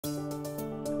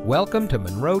Welcome to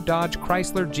Monroe Dodge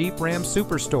Chrysler Jeep Ram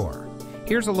Superstore.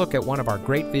 Here's a look at one of our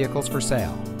great vehicles for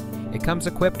sale. It comes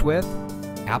equipped with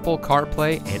Apple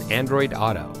CarPlay and Android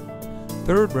Auto,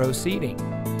 third row seating,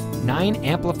 9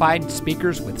 amplified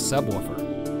speakers with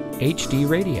subwoofer, HD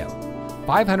radio,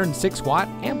 506 watt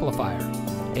amplifier,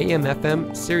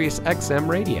 AM/FM Sirius XM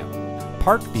radio,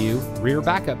 Park View rear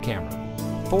backup camera,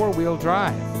 4-wheel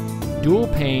drive, dual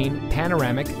pane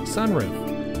panoramic sunroof,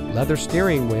 leather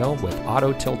steering wheel with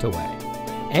auto tilt-away,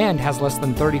 and has less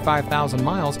than 35,000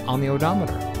 miles on the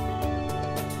odometer.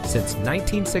 Since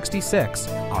 1966,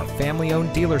 our family-owned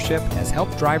dealership has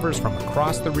helped drivers from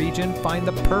across the region find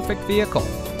the perfect vehicle.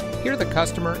 Here the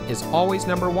customer is always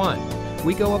number one.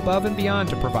 We go above and beyond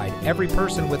to provide every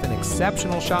person with an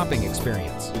exceptional shopping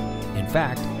experience. In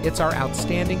fact, it's our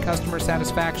outstanding customer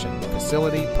satisfaction,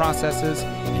 facility, processes,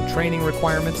 and training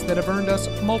requirements that have earned us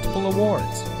multiple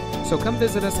awards. So come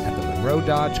visit us at the Monroe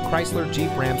Dodge Chrysler Jeep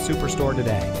Ram Superstore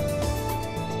today.